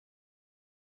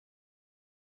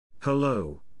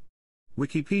Hello.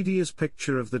 Wikipedia's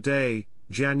picture of the day,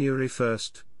 January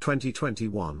 1st,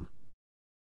 2021.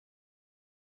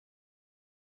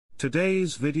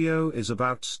 Today's video is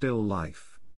about still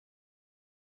life.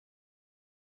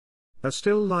 A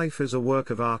still life is a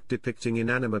work of art depicting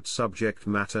inanimate subject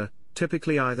matter,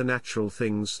 typically either natural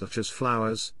things such as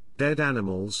flowers, dead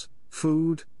animals,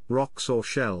 food, rocks or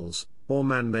shells, or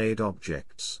man-made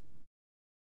objects.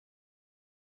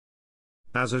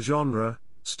 As a genre,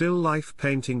 still life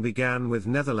painting began with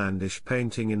Netherlandish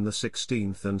painting in the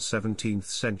 16th and 17th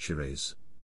centuries.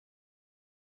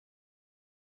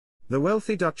 The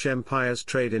wealthy Dutch Empire's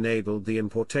trade enabled the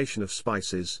importation of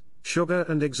spices, sugar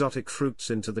and exotic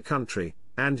fruits into the country,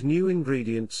 and new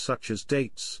ingredients such as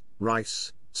dates,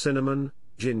 rice, cinnamon,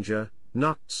 ginger,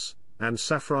 nuts, and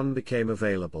saffron became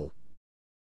available.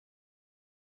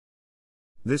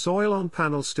 This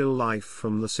oil-on-panel still life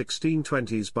from the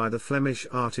 1620s by the Flemish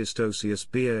artist Osias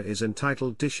Beert is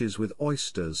entitled Dishes with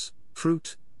Oysters,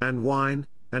 Fruit, and Wine,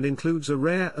 and includes a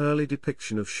rare early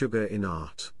depiction of sugar in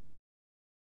art.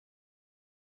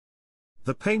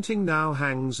 The painting now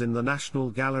hangs in the National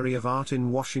Gallery of Art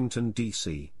in Washington,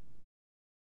 D.C.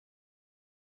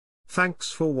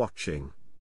 Thanks for watching.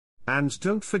 And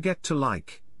don't forget to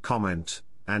like, comment,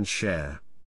 and share.